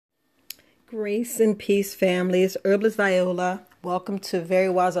Grace and peace, family. It's Herbalist Viola. Welcome to Very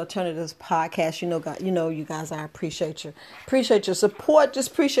Wise Alternatives podcast. You guys. I appreciate your support.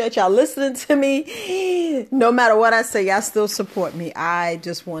 Just appreciate y'all listening to me. No matter what I say, y'all still support me. I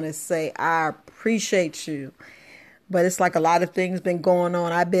just want to say I appreciate you. But it's like a lot of things been going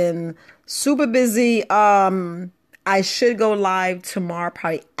on. I've been super busy. I should go live tomorrow,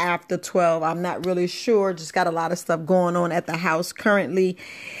 probably after 12. I'm not really sure. Just got a lot of stuff going on at the house currently.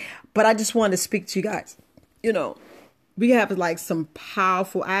 But I just wanted to speak to you guys. We have like some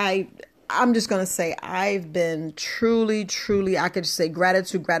powerful, I'm just going to say I've been truly, I could just say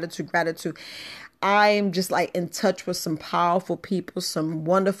gratitude. I'm just like in touch with some powerful people, some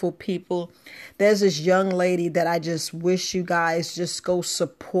wonderful people. There's this young lady that I just wish you guys just go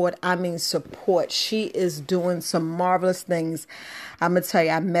support. Support. She is doing some marvelous things. I'm going to tell you,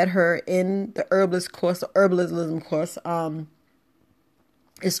 I met her in the herbalism course.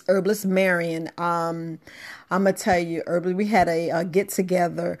 It's Herbalist Marion. I'm going to tell you, we had a get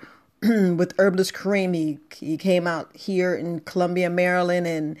together with Herbalist Kareem. He came out here in Columbia,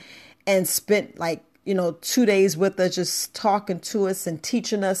 Maryland and spent 2 days with us, just talking to us and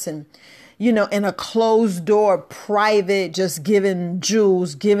teaching us and, in a closed door, private, just giving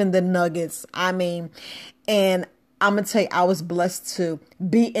jewels, giving the nuggets. And I'm going to tell you, I was blessed to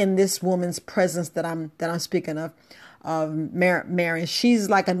be in this woman's presence that I'm speaking of. Marion. She's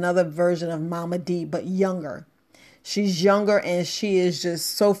like another version of Mama D, but younger. She's younger and she is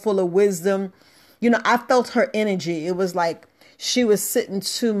just so full of wisdom. I felt her energy. It was like she was sitting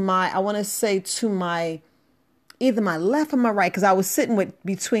to either my left or my right, because I was sitting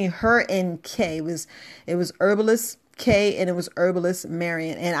between her and Kay. It was Herbalist Kay and it was Herbalist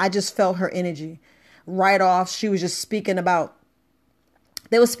Marion, and I just felt her energy right off. She was just speaking about.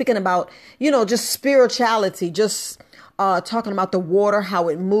 They were speaking about, just spirituality, just talking about the water, how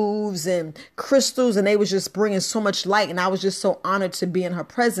it moves and crystals. And they was just bringing so much light. And I was just so honored to be in her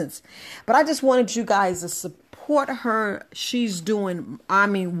presence. But I just wanted you guys to support her. She's doing,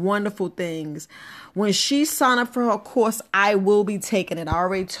 wonderful things. When she signed up for her course, I will be taking it. I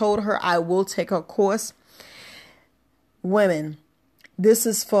already told her I will take her course. Women, this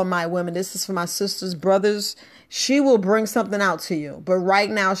is for my women. This is for my sisters, brothers. She will bring something out to you. But right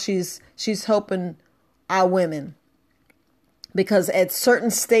now she's helping our women. Because at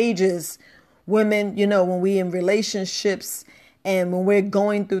certain stages, women, when we in relationships and when we're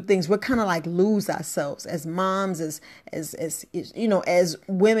going through things, we're kind of like lose ourselves as moms, as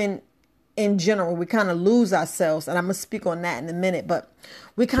women in general. We kind of lose ourselves. And I'm going to speak on that in a minute. But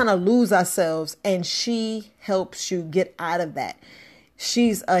we kind of lose ourselves, and she helps you get out of that.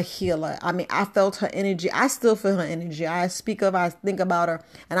 She's a healer. I felt her energy. I still feel her energy. I think about her,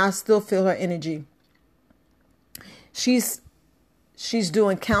 and I still feel her energy. She's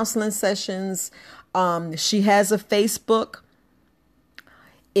doing counseling sessions. She has a Facebook.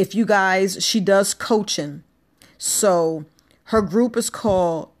 She does coaching. So her group is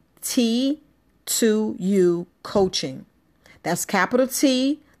called T2U Coaching. That's capital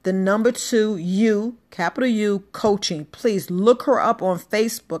T, the number 2 U, capital U Coaching. Please look her up on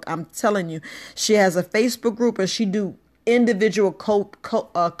Facebook. I'm telling you, she has a Facebook group and she do individual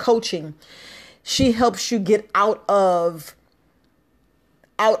coaching. She helps you get out of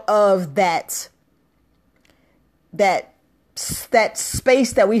that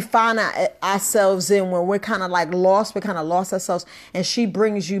space that we find ourselves in when we're kind of like lost. We kind of lost ourselves, and she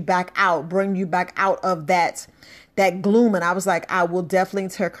brings you back out of that gloom. And I was like, I will definitely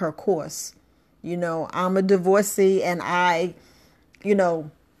take her course. I'm a divorcee, and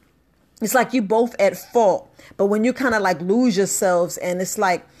it's like you both at fault. But when you kind of like lose yourselves, and it's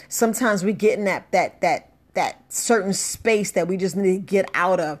like sometimes we get in that certain space that we just need to get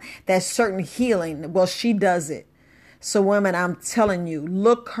out of, that certain healing. Well, she does it. So women, I'm telling you,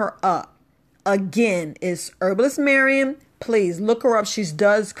 look her up. Again, it's Herbalist Marion. Please look her up. She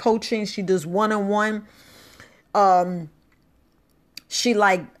does coaching. She does one-on-one. She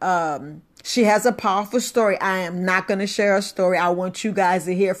has a powerful story. I am not going to share her story. I want you guys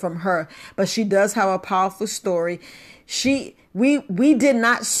to hear from her, but she does have a powerful story. We did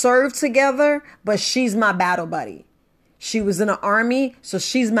not serve together, but she's my battle buddy. She was in the army, so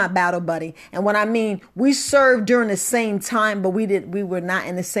she's my battle buddy. And what I mean, we served during the same time, but we were not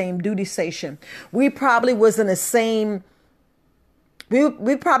in the same duty station. We probably was in the same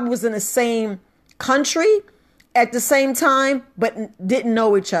country at the same time, but didn't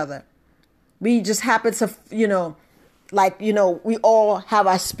know each other. We just happened to, we all have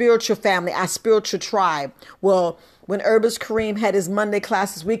our spiritual family, our spiritual tribe. Well, when Herbalist Kareem had his Monday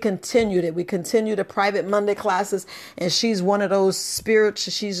classes, we continued it. We continued the private Monday classes, and she's one of those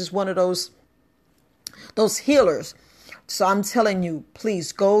spiritual. She's just one of those those healers. So I'm telling you,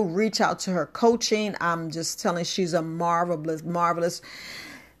 please go reach out to her coaching. I'm just telling, she's a marvelous,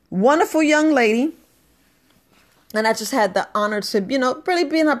 wonderful young lady. And I just had the honor to, really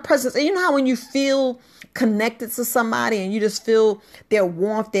be in her presence. And you know how when you feel connected to somebody and you just feel their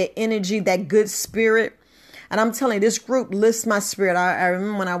warmth, their energy, that good spirit. And I'm telling you, this group lifts my spirit. I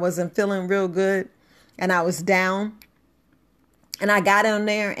remember when I wasn't feeling real good and I was down. And I got in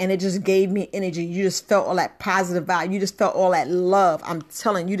there and it just gave me energy. You just felt all that positive vibe. You just felt all that love. I'm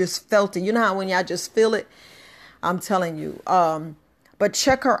telling you, just felt it. You know how when y'all just feel it? I'm telling you. But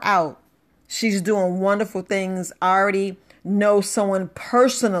check her out. She's doing wonderful things. I already know someone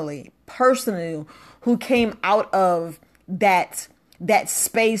personally who came out of that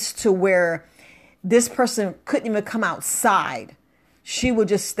space to where this person couldn't even come outside. She would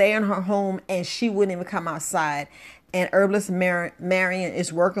just stay in her home and she wouldn't even come outside. And Herbalist Marion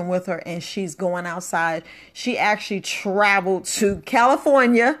is working with her and she's going outside. She actually traveled to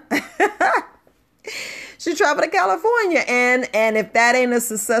California. She traveled to California. And if that ain't a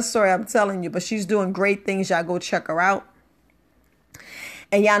success story, I'm telling you. But she's doing great things. Y'all go check her out.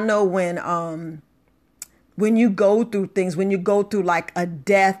 And y'all know when you go through things, when you go through like a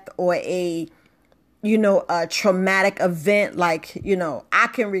death or a traumatic event, like, I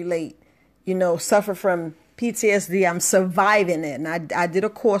can relate, suffer from PTSD. I'm surviving it. And I did a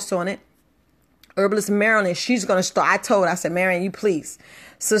course on it. Herbalist Marilyn, she's going to start. I said, Marion, you please,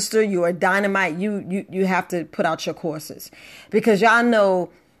 sister, you are dynamite. You have to put out your courses, because y'all know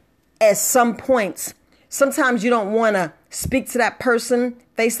at some points, sometimes you don't want to speak to that person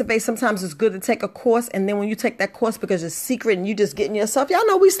face to face. Sometimes it's good to take a course. And then when you take that course because it's secret and you just getting yourself, y'all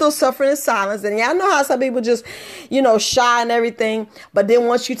know we still suffering in silence. And y'all know how some people just, shy and everything. But then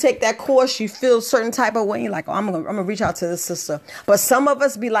once you take that course, you feel a certain type of way. You're like, oh, I'm going to reach out to this sister. But some of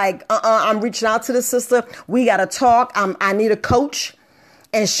us be like, I'm reaching out to this sister. We got to talk. I need a coach.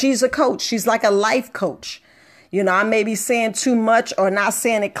 And she's a coach. She's like a life coach. I may be saying too much or not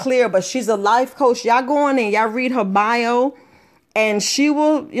saying it clear, but she's a life coach. Y'all go on and y'all read her bio and she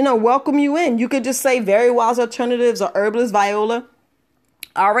will, welcome you in. You could just say Very Wise Alternatives or Herbalist Viola.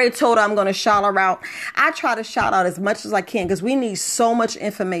 I already told her I'm going to shout her out. I try to shout out as much as I can because we need so much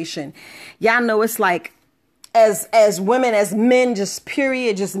information. Y'all know it's like as women, as men, just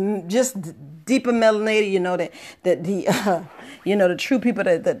period, just deeper melanated, the true people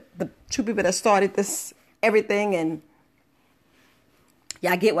the true people that started this everything, and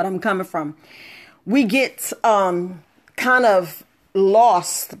y'all get what I'm coming from. We get kind of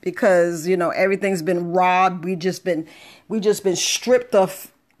lost because everything's been robbed. We just been stripped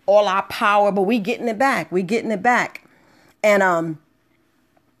of all our power, but we getting it back. And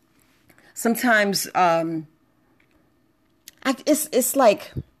sometimes it's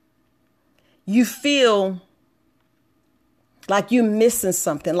like you feel like you're missing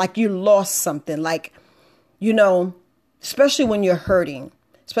something, like you lost something, like especially when you're hurting,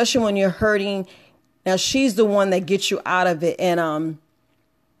 Now she's the one that gets you out of it. And I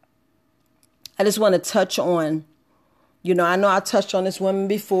just want to touch on, I know I touched on this woman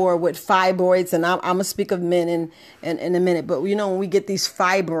before with fibroids, and I'm going to speak of men in a minute. But when we get these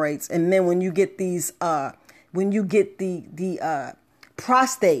fibroids, and men, when you get these, when you get the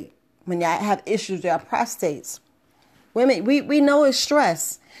prostate, when you have issues with your prostates, women, we know it's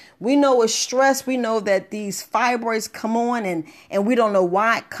stress. We know it's stress. We know that these fibroids come on and we don't know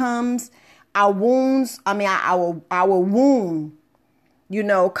why it comes. Our wounds, our wound,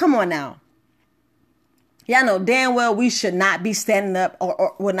 come on now. Y'all know damn well we should not be standing up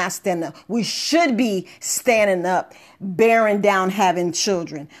or we're not standing up. We should be standing up, bearing down, having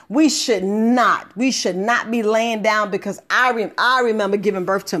children. We should not be laying down, because I remember giving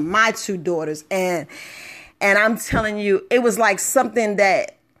birth to my 2 daughters, and I'm telling you, it was like something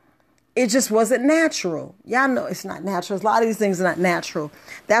that it just wasn't natural. Y'all know it's not natural. A lot of these things are not natural.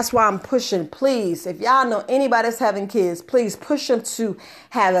 That's why I'm pushing. Please, if y'all know anybody that's having kids, please push them to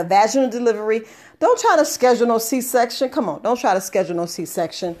have a vaginal delivery. Don't try to schedule no C-section. Come on. Don't try to schedule no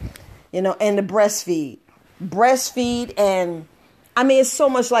C-section, and the breastfeed. And it's so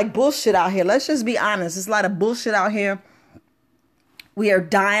much like bullshit out here. Let's just be honest. There's a lot of bullshit out here. We are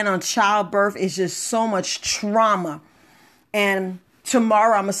dying on childbirth. It's just so much trauma. And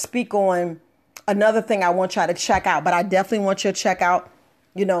tomorrow I'm going to speak on another thing I want y'all to check out, but I definitely want you to check out,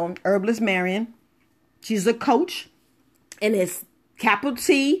 Herbalist Marion. She's a coach, and it's capital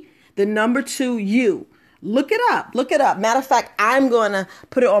T, the number 2 U. Look it up. Look it up. Matter of fact, I'm going to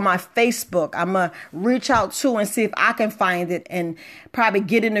put it on my Facebook. I'm going to reach out to and see if I can find it and probably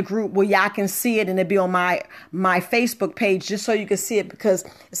get in a group where y'all can see it and it'll be on my Facebook page just so you can see it, because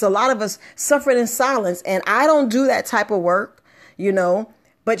it's a lot of us suffering in silence. And I don't do that type of work,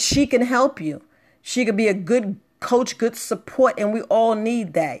 but she can help you. She could be a good coach, good support, and we all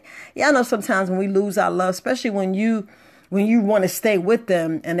need that. Yeah, I know sometimes when we lose our love, especially when you want to stay with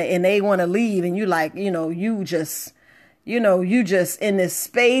them and they want to leave, and you like, you just in this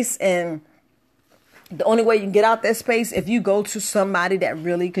space, and the only way you can get out that space if you go to somebody that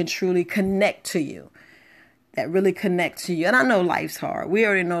really can truly connect to you, And I know life's hard. We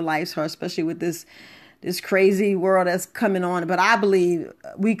already know life's hard, especially with this crazy world that's coming on. But I believe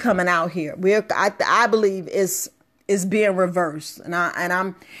we coming out here. I believe it's being reversed, and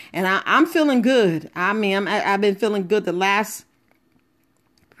I'm feeling good. I mean, I've been feeling good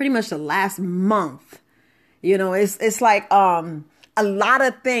pretty much the last month. It's like a lot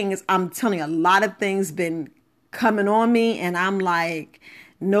of things. I'm telling you, a lot of things been coming on me, and I'm like,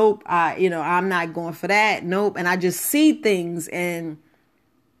 nope. I'm not going for that. Nope. And I just see things, and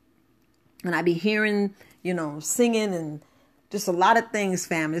I be hearing, singing, and just a lot of things,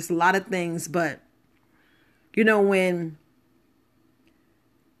 fam. It's a lot of things, but. When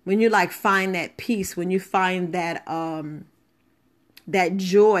you like find that peace, when you find that that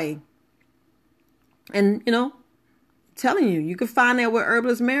joy, and telling you, you can find that with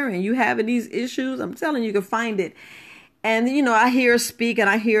Herbalist Mary, and you having these issues, I'm telling you can find it. And I hear her speak, and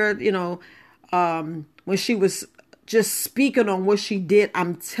I hear when she was just speaking on what she did.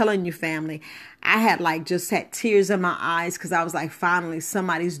 I'm telling you, family, I had just had tears in my eyes, because I was like, finally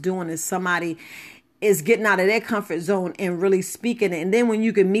somebody's doing this. Somebody is getting out of their comfort zone and really speaking it. And then when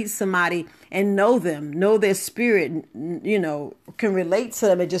you can meet somebody and know them, know their spirit, can relate to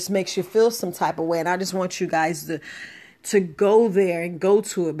them, it just makes you feel some type of way. And I just want you guys to go there and go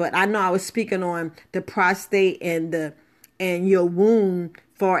to it. But I know I was speaking on the prostate and your wound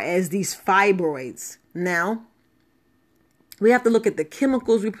far as these fibroids. Now, we have to look at the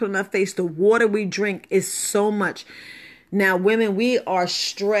chemicals we put on our face. The water we drink is so much. Now, women, we are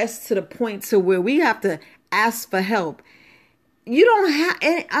stressed to the point to where we have to ask for help. You don't have,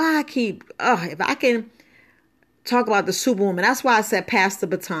 and if I can talk about the Superwoman, that's why I said pass the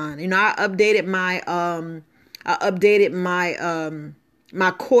baton. I updated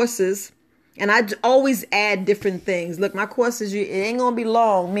my courses, and I always add different things. Look, my courses, it ain't going to be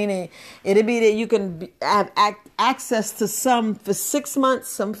long, meaning it'll be that you can have access to some for 6 months,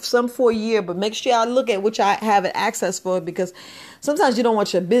 some for a year, but make sure I look at which I have access for, because sometimes you don't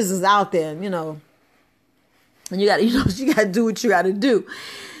want your business out there, and you got to do what you got to do.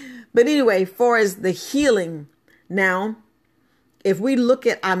 But anyway, far as the healing, now, if we look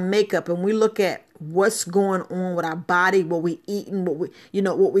at our makeup and we look at what's going on with our body, what we eating, what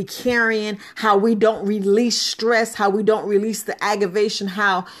we carrying, how we don't release stress, how we don't release the aggravation,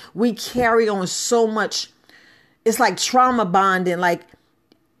 how we carry on so much. It's like trauma bonding. Like,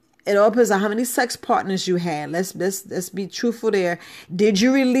 it all depends on how many sex partners you had. Let's be truthful there. Did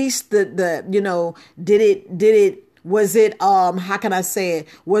you release was it how can I say it?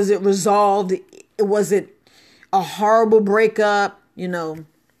 Was it resolved? Was it a horrible breakup? You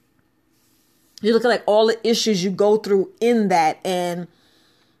look at like all the issues you go through in that, and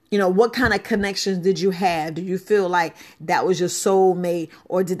what kind of connections did you have? Do you feel like that was your soulmate,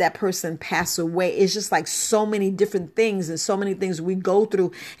 or did that person pass away? It's just like so many different things, and so many things we go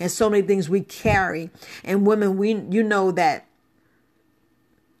through, and so many things we carry. And women, that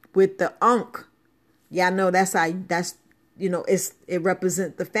with the Ankh, it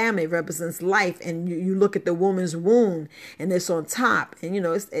represents the family, it represents life. And you look at the woman's wound, and it's on top, and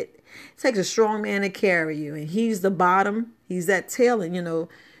it takes a strong man to carry you, and he's the bottom, he's that tail, and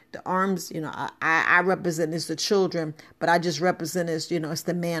the arms, I represent as the children, but I just represent as, it's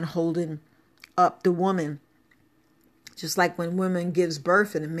the man holding up the woman. Just like when women gives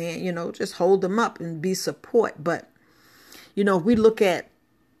birth, and a man, just hold them up and be support. But, we look at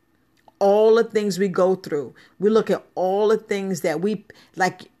all the things we go through. We look at all the things that we,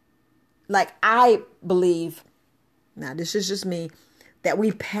 like I believe, now this is just me, that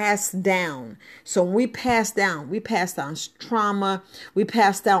we pass down. So when we pass down trauma, we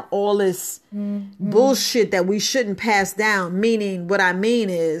pass down all this bullshit that we shouldn't pass down. Meaning, what I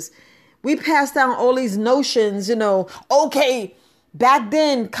mean is, we pass down all these notions, okay, back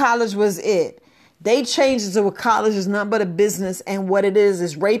then college was it. They changed it to what college is nothing but a business, and what it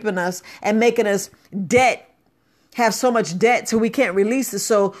is raping us and making us have so much debt till we can't release it.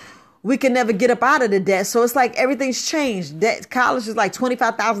 So we can never get up out of the debt. So it's like everything's changed. Debt, college is like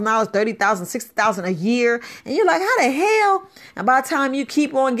 $25,000, $30,000, $60,000 a year. And you're like, how the hell? And by the time you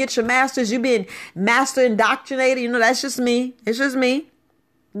keep on, get your master's, you've been master indoctrinated. You know, that's just me. It's just me.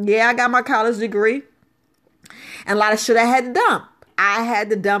 Yeah, I got my college degree. And a lot of shit I had to dump. I had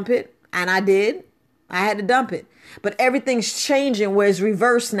to dump it. And I did. I had to dump it. But everything's changing where it's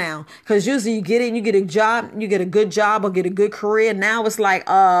reversed now. Because usually you get in, you get a job, you get a good job or get a good career. Now it's like,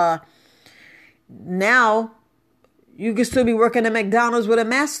 now you can still be working at McDonald's with a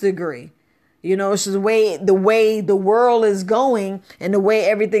master's degree. You know, it's just the way the world is going and the way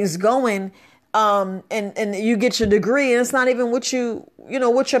everything's going. And you get your degree and it's not even what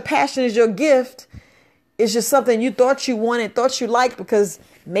what your passion is, your gift. It's just something you thought you wanted, thought you liked because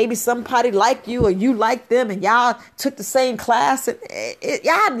maybe somebody liked you or you liked them and y'all took the same class. And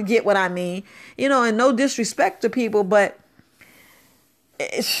y'all get what I mean, and no disrespect to people, but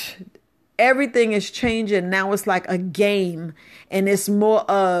everything is changing. Now it's like a game and it's more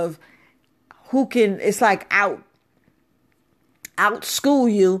of it's like out school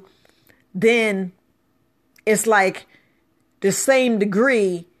you. Then it's like the same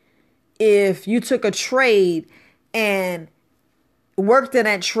degree. If you took a trade and worked in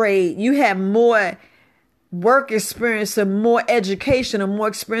that trade, you have more work experience and more education and more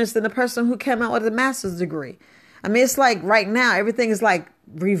experience than the person who came out with a master's degree. I mean, it's like right now, everything is like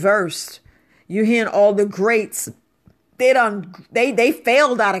reversed. You're hearing all the greats. They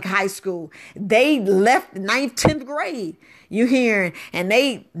failed out of high school. They left 9th, 10th grade. You hearing, and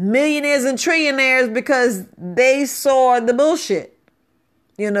they millionaires and trillionaires because they saw the bullshit.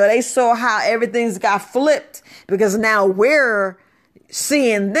 They saw how everything's got flipped because now we're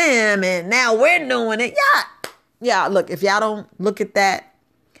seeing them and now we're doing it. Yeah. Look, if y'all don't look at that,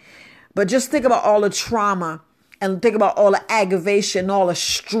 but just think about all the trauma and think about all the aggravation, all the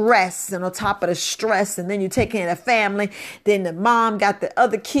stress, and on top of the stress, and then you take care of the family. Then the mom got the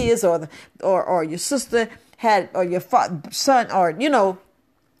other kids, or your sister had, or your son, or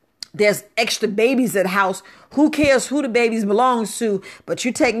there's extra babies at the house. Who cares who the babies belongs to? But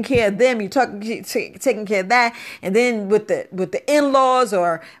you taking care of them. You taking care of that. And then with the in-laws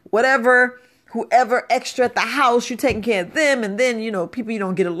or whatever, whoever extra at the house, you taking care of them. And then, people you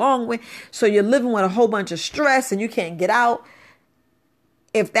don't get along with. So you're living with a whole bunch of stress and you can't get out.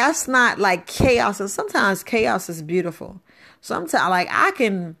 If that's not like chaos, and sometimes chaos is beautiful. Sometimes like I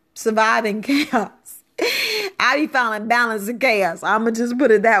can survive in chaos. I be finding balance in chaos. I'm going to just put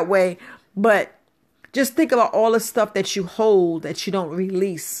it that way. But just think about all the stuff that you hold that you don't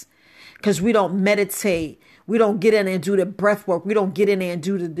release because we don't meditate. We don't get in there and do the breath work. We don't get in there and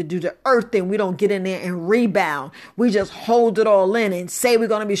do the earth thing. We don't get in there and rebound. We just hold it all in and say we're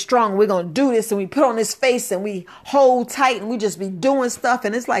going to be strong. We're going to do this. And we put on this face and we hold tight and we just be doing stuff.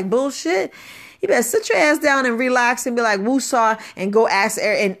 And it's like bullshit. You better sit your ass down and relax and be like woosah and go ask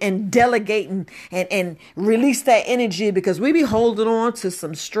and delegate and release that energy because we be holding on to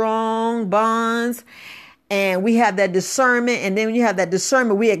some strong bonds and we have that discernment. And then when you have that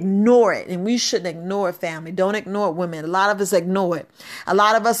discernment, we ignore it, and we shouldn't ignore it, family. Don't ignore it, women. A lot of us ignore it. A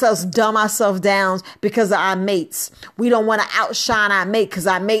lot of us dumb ourselves down because of our mates. We don't want to outshine our mate because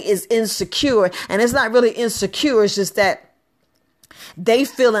our mate is insecure, and it's not really insecure. It's just that they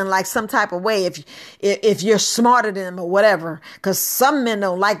feeling like some type of way if you're smarter than them or whatever. Because some men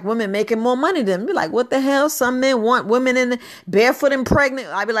don't like women making more money than them. Be like, what the hell? Some men want women in barefoot and pregnant.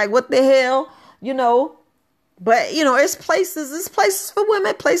 I'd be like, what the hell? But it's places for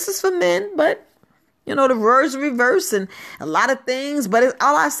women, places for men. But the words reverse and a lot of things. But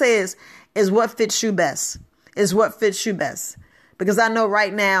all I say is what fits you best. Is what fits you best. Because I know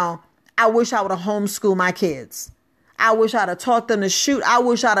right now, I wish I would have homeschooled my kids. I wish I'd have taught them to shoot. I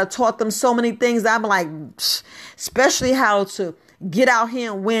wish I'd have taught them so many things. I'm like, especially how to get out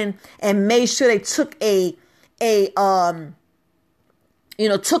here and win, and made sure they took took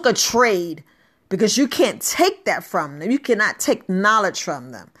a trade, because you can't take that from them. You cannot take knowledge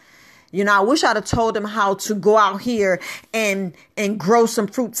from them. I wish I'd have told them how to go out here and grow some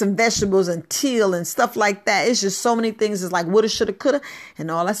fruits and vegetables and teal and stuff like that. It's just so many things. It's like woulda, shoulda, coulda.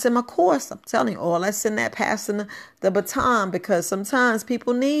 And all that's in my course. I'm telling you, all that's in that passing the baton, because sometimes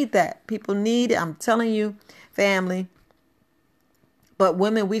people need that. People need it. I'm telling you, family. But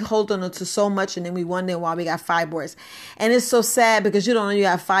women, we hold on to so much, and then we wonder why we got fibroids. And it's so sad because you don't know you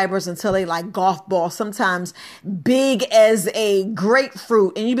have fibroids until they like golf balls, sometimes big as a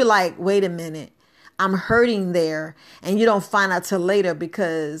grapefruit. And you be like, wait a minute, I'm hurting there. And you don't find out till later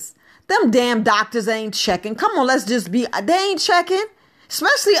because them damn doctors ain't checking. Come on, let's just be, they ain't checking.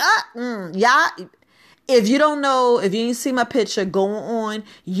 Especially, If you don't know, if you didn't see my picture, go on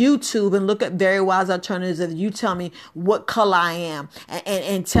YouTube and look at Very Wise Alternatives. If you tell me what color I am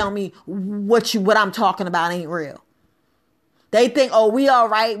and tell me what I'm talking about ain't real. They think, oh, we all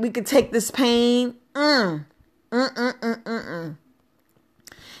right. We can take this pain. And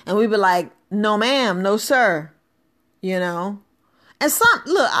we be like, no, ma'am, no, sir. You know. And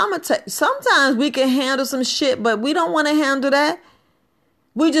I'm gonna tell you, sometimes we can handle some shit, but we don't want to handle that.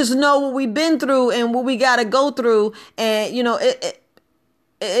 We just know what we've been through and what we got to go through. And, you know,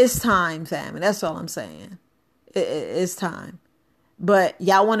 it's time, family. That's all I'm saying. It's time. But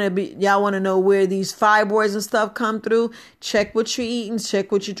y'all want to know where these fibroids and stuff come through? Check what you're eating,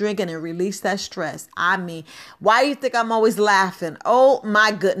 check what you're drinking, and release that stress. I mean, why do you think I'm always laughing? Oh,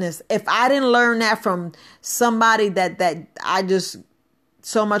 my goodness. If I didn't learn that from somebody that I just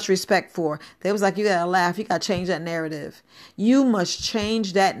so much respect for, they was like, you gotta laugh, you gotta change that narrative. You must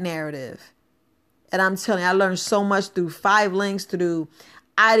change that narrative. And I'm telling you, I learned so much through 5 Links, through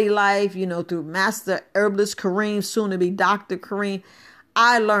ID Life, you know, through Master Herbalist Kareem, soon to be Dr. Kareem.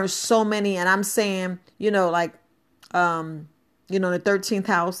 I learned so many, and I'm saying, you know, like, you know, the 13th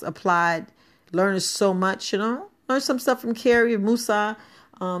house applied, learning so much, you know, learned some stuff from Carrie, Musa,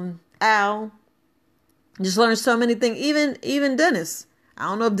 Al, just learned so many things, even Dennis. I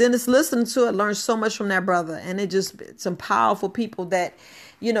don't know if Dennis listened to it, learned so much from that brother. And it just some powerful people that,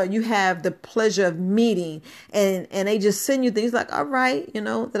 you know, you have the pleasure of meeting, and they just send you things like, all right, you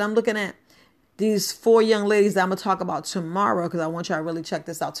know, that I'm looking at these 4 young ladies that I'm going to talk about tomorrow, because I want y'all to really check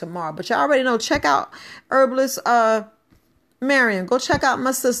this out tomorrow. But y'all already know, check out Herbalist Marion. Go check out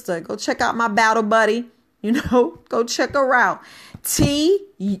my sister. Go check out my battle buddy. You know, go check her out.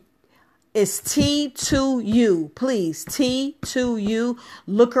 It's T2U, please. T2U.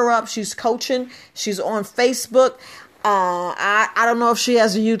 Look her up. She's coaching. She's on Facebook. I don't know if she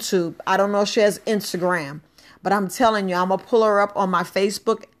has a YouTube. I don't know if she has Instagram. But I'm telling you, I'm going to pull her up on my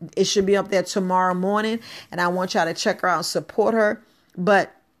Facebook. It should be up there tomorrow morning. And I want y'all to check her out and support her.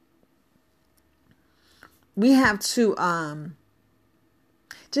 But we have to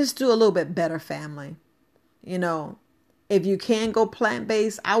just do a little bit better, family. You know. If you can go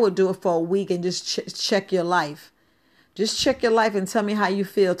plant-based, I would do it for a week and just check your life. Just check your life and tell me how you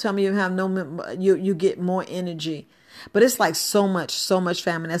feel. Tell me you have you get more energy. But it's like so much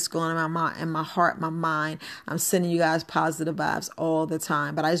family that's going on in my heart, my mind. I'm sending you guys positive vibes all the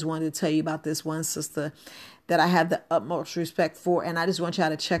time. But I just wanted to tell you about this one sister that I have the utmost respect for. And I just want y'all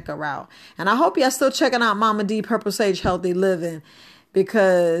to check her out. And I hope y'all still checking out Mama D Purple Sage Healthy Living.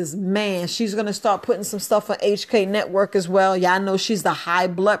 Because, man, she's going to start putting some stuff on HK Network as well. Y'all know she's the high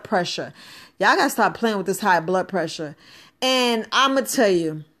blood pressure. Y'all got to stop playing with this high blood pressure. And I'm going to tell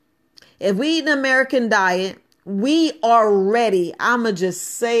you, if we eat an American diet, we are ready. I'm going to just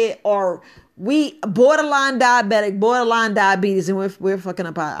say it, or we borderline diabetic, borderline diabetes, and we're fucking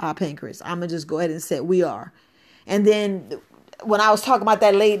up our pancreas. I'm going to just go ahead and say it. We are. And then when I was talking about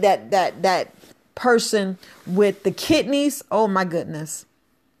that lady, that person with the kidneys, oh my goodness,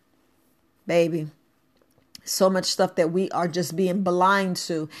 baby, so much stuff that we are just being blind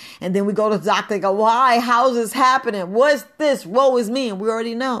to. And then we go to the doctor and go, why, how's this happening, what's this, woe is me. And we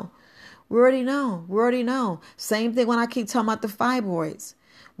already know. Same thing when I keep talking about the fibroids.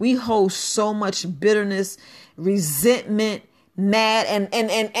 We hold so much bitterness, resentment, mad,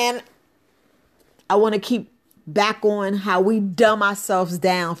 and I want to keep back on how we dumb ourselves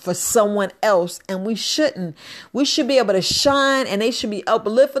down for someone else, and we shouldn't. We should be able to shine, and they should be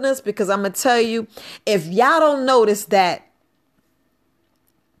uplifting us, because I'm gonna tell you, if y'all don't notice that,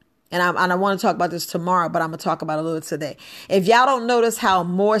 and I want to talk about this tomorrow, but I'm gonna talk about it a little today. If y'all don't notice how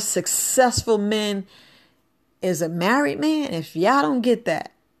more successful men is a married man, if y'all don't get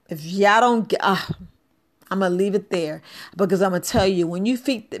that, if y'all don't get, I'm gonna leave it there, because I'm gonna tell you, when you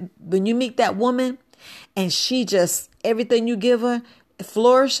meet that woman, and she just, everything you give her, it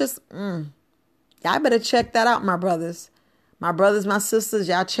flourishes. Y'all better check that out, my brothers. My sisters,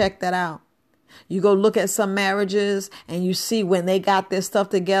 y'all check that out. You go look at some marriages and you see when they got their stuff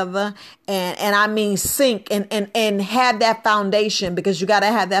together, and I mean sync and have that foundation, because you got to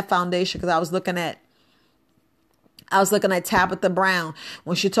have that foundation. Because I was looking at Tabitha Brown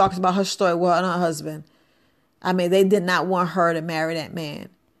when she talks about her story with her and her husband. I mean, they did not want her to marry that man.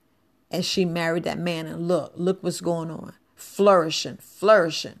 And she married that man, and look what's going on. Flourishing.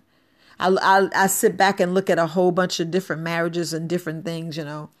 I sit back and look at a whole bunch of different marriages and different things,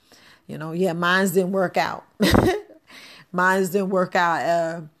 yeah, mine's didn't work out.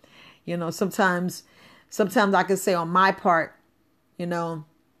 Sometimes I can say on my part,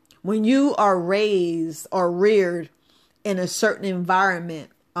 when you are raised or reared in a certain environment,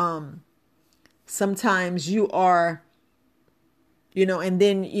 Sometimes you are, and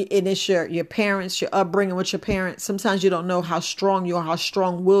then and it's your parents, your upbringing with your parents. Sometimes you don't know how strong you are, how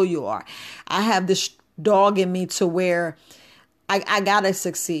strong will you are. I have this dog in me to where I gotta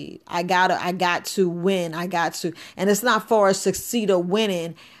succeed. I got to win. And it's not for a succeed or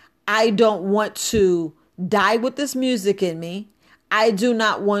winning. I don't want to die with this music in me. I do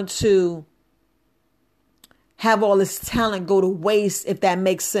not want to have all this talent go to waste, if that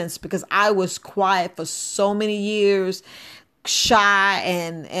makes sense, because I was quiet for so many years, shy,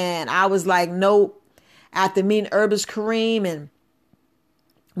 and I was like, nope. After meeting Herbalist Kareem and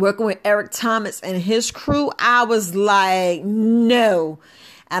working with Eric Thomas and his crew, I was like, no.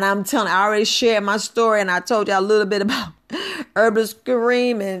 And I'm telling you, I already shared my story, and I told you a little bit about Herbalist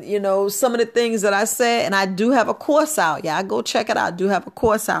Kareem and, some of the things that I said. And I do have a course out. Yeah, go check it out. I do have a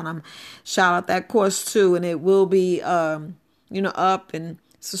course out. I'm shout out that course too. And it will be, up. And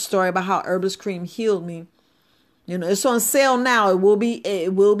it's a story about how Herbalist Kareem healed me. It's on sale now. It will be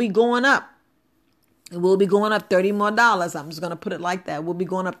going up. It will be going up $30 more. I'm just going to put it like that. We'll be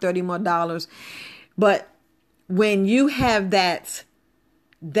going up $30 more. But when you have that,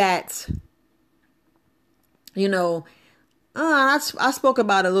 I spoke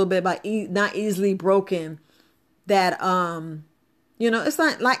about it a little bit about not easily broken, that,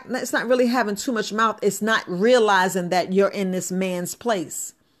 it's not really having too much mouth. It's not realizing that you're in this man's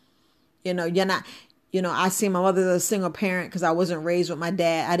place. You're not, I see my mother as a single parent because I wasn't raised with my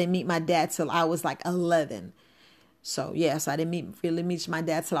dad. I didn't meet my dad till I was like 11. So yes, I didn't really meet my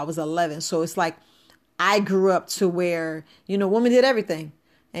dad till I was 11. So it's like, I grew up to where, women did everything.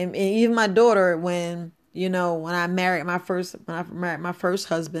 And even my daughter, when I married my first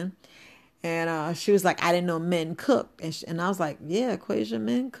husband, and she was like, I didn't know men cook. And I was like, yeah, Quasia,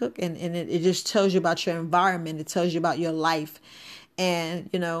 men cook. And it just tells you about your environment. It tells you about your life. And,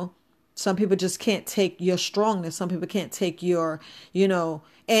 some people just can't take your strongness. Some people can't take your,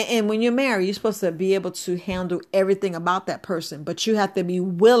 and when you're married, you're supposed to be able to handle everything about that person, but you have to be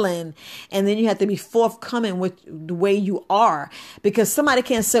willing, and then you have to be forthcoming with the way you are, because somebody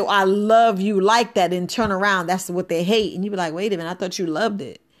can't say, I love you like that, and turn around. That's what they hate. And you be like, wait a minute, I thought you loved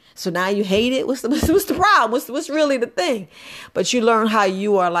it. So now you hate it. What's the problem? What's really the thing? But you learn how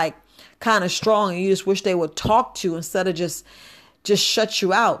you are like kind of strong, and you just wish they would talk to you instead of just shut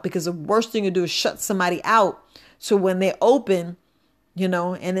you out, because the worst thing you do is shut somebody out. So when they open,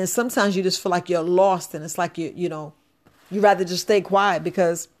 and then sometimes you just feel like you're lost, and it's like you rather just stay quiet,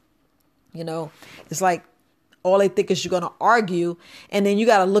 because it's like all they think is you're going to argue. And then you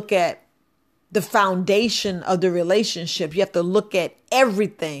got to look at the foundation of the relationship. You have to look at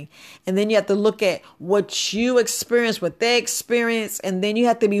everything, and then you have to look at what you experience, what they experience, and then you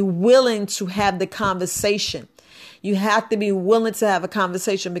have to be willing to have the conversation. You have to be willing to have a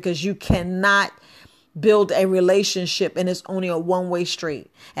conversation, because you cannot build a relationship and it's only a one-way street.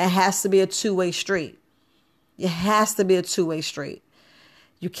 It has to be a two-way street. It has to be a two-way street.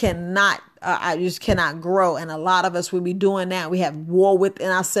 You cannot, you just cannot grow. And a lot of us will be doing that. We have war within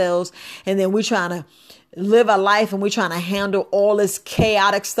ourselves, and then we're trying to live a life, and we're trying to handle all this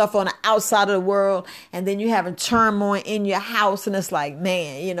chaotic stuff on the outside of the world. And then you having turmoil in your house, and it's like,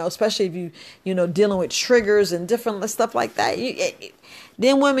 man, especially if you, dealing with triggers and different stuff like that.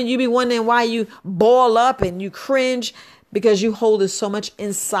 Then women, you be wondering why you ball up and you cringe, because you hold it so much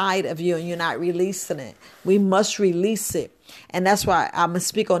inside of you and you're not releasing it. We must release it. And that's why I'm going to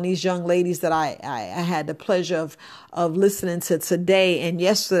speak on these young ladies that I had the pleasure of listening to today and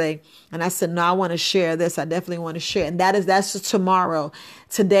yesterday. And I said, no, I want to share this. I definitely want to share. And that's tomorrow.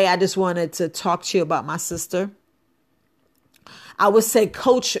 Today, I just wanted to talk to you about my sister. I would say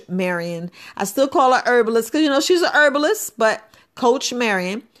Coach Marion. I still call her herbalist because, she's an herbalist, but Coach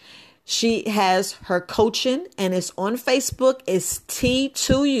Marion. She has her coaching, and it's on Facebook. It's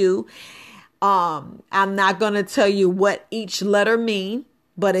T2U. I'm not going to tell you what each letter mean,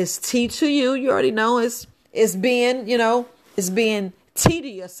 but it's T2U. You already know it's being, it's being T to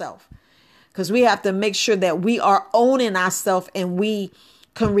yourself, because we have to make sure that we are owning ourselves and we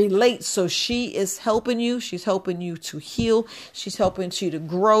can relate. So she is helping you. She's helping you to heal. She's helping you to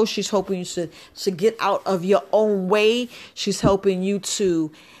grow. She's helping you to get out of your own way. She's helping you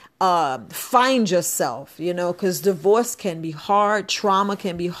to find yourself, because divorce can be hard. Trauma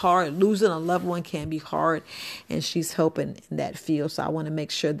can be hard. Losing a loved one can be hard. And she's helping in that field. So I want to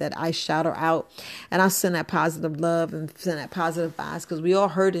make sure that I shout her out, and I send that positive love and send that positive vibes, because we all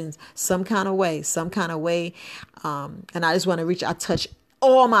hurt in some kind of way. And I just want to reach out, touch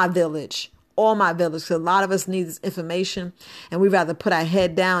all my village. Because a lot of us need this information, and we rather put our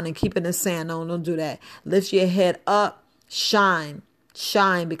head down and keep it in the sand. No, don't do that. Lift your head up, shine,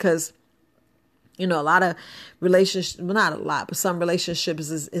 because A lot of relationships, well, not a lot, but some relationships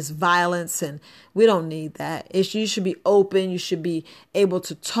is violence, and we don't need that. You should be open. You should be able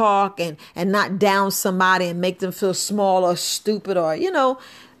to talk and not down somebody and make them feel small or stupid or,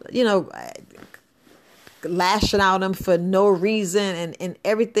 lashing out them for no reason, and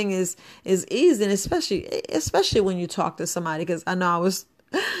everything is easy. And especially when you talk to somebody, because I know I was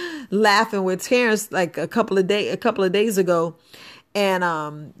laughing with Terrence like a couple of days ago,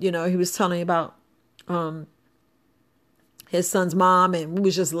 and he was telling me about his son's mom, and we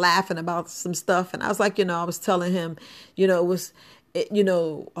was just laughing about some stuff. And I was like, I was telling him, it was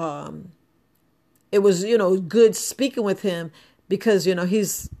good speaking with him because, you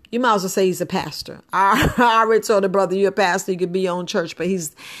might as well say he's a pastor. I already told the brother, you're a pastor, you could be your own church, but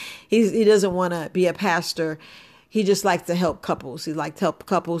he doesn't want to be a pastor. He just likes to help couples. He likes to help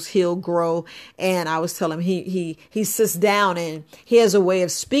couples heal, grow. And I was telling him he sits down and he has a way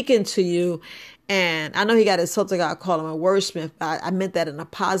of speaking to you. And I know he got insulted. I call him a wordsmith. I meant that in a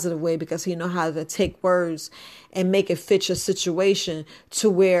positive way because he knows how to take words and make it fit your situation to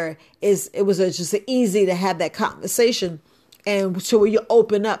where it was just easy to have that conversation, and to where you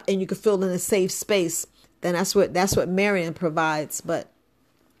open up and you can feel in a safe space. Then that's what Marion provides.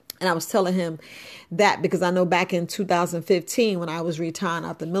 And I was telling him that because I know back in 2015 when I was retiring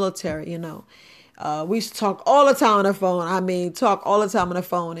out the military, we used to talk all the time on the phone. Talk all the time on the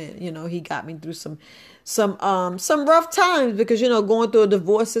phone. And, he got me through some rough times because, going through a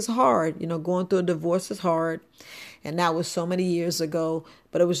divorce is hard. And that was so many years ago.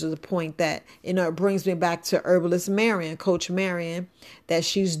 But it was to the point that, it brings me back to Herbalist Marion, Coach Marion, that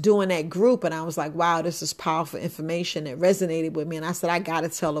she's doing that group. And I was like, wow, this is powerful information. It resonated with me. And I said, I got to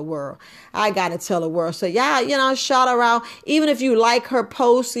tell the world. So yeah, shout her out. Even if you like her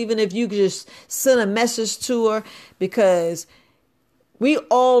posts, even if you just send a message to her, because we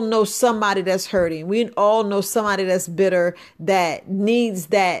all know somebody that's hurting. We all know somebody that's bitter, that needs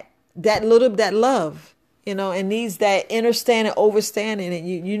that love. And needs that understanding, overstanding. And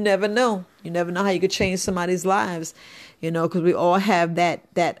you never know. You never know how you could change somebody's lives, because we all have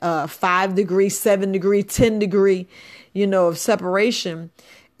that 5 degree, 7 degree, 10 degree, of separation.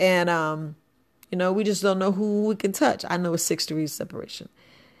 And, we just don't know who we can touch. I know it's 6 degrees separation,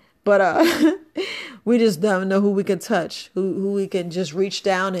 but we just don't know who we can touch, who we can just reach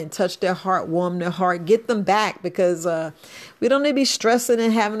down and touch their heart, warm their heart, get them back, because we don't need to be stressing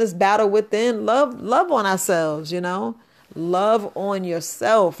and having this battle within. Love on ourselves, love on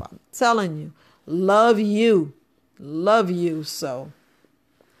yourself. I'm telling you, love you. So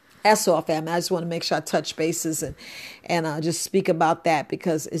that's all, family. I just want to make sure I touch bases and just speak about that,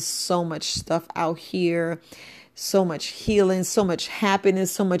 because it's so much stuff out here. So much healing, so much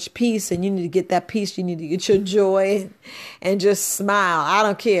happiness, so much peace. And you need to get that peace. You need to get your joy and just smile. I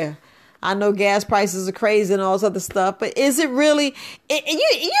don't care. I know gas prices are crazy and all this other stuff, but is it really? You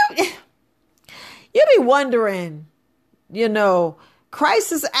be wondering,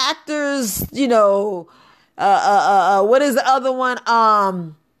 crisis actors, what is the other one?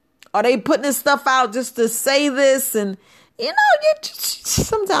 Are they putting this stuff out just to say this? And, you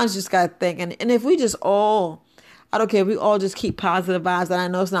sometimes you just got to think. And if we just all, I don't care if we all just keep positive vibes. And I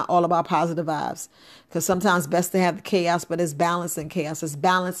know it's not all about positive vibes, because sometimes best to have the chaos, but it's balance in chaos. It's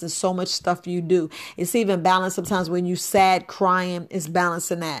balance in so much stuff you do. It's even balance sometimes when you sad, crying. It's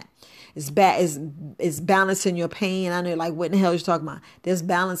balance in that. It's balancing your pain. I know, like, what in the hell are you talking about? There's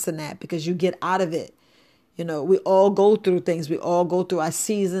balance in that, because you get out of it. We all go through things. We all go through our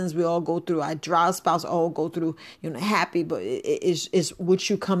seasons. We all go through our dry spouts. All go through, happy. But it's what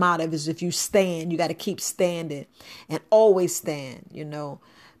you come out of is if you stand. You got to keep standing and always stand.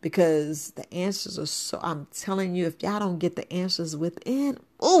 Because the answers are so. I'm telling you, if y'all don't get the answers within,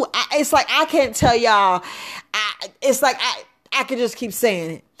 it's like I can't tell y'all. It's like I could just keep saying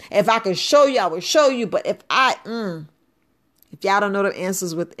it. If I could show you, I would show you. But if y'all don't know the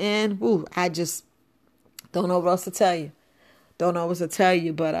answers within, I just don't know what else to tell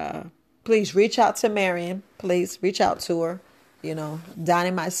you. But please reach out to Marion. Please reach out to her.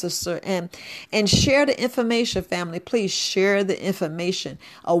 Donnie, my sister, and share the information, family. Please share the information.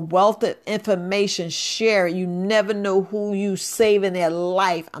 A wealth of information. Share it. You never know who you save in their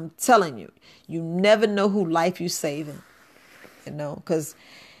life. I'm telling you, you never know who life you saving. Because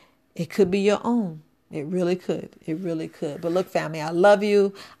it could be your own. It really could. But look, family, I love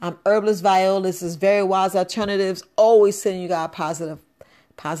you. I'm Herbalist Viola. This is Very Wise Alternatives. Always sending you guys positive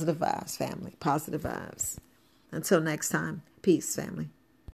vibes, family. Positive vibes. Until next time. Peace, family.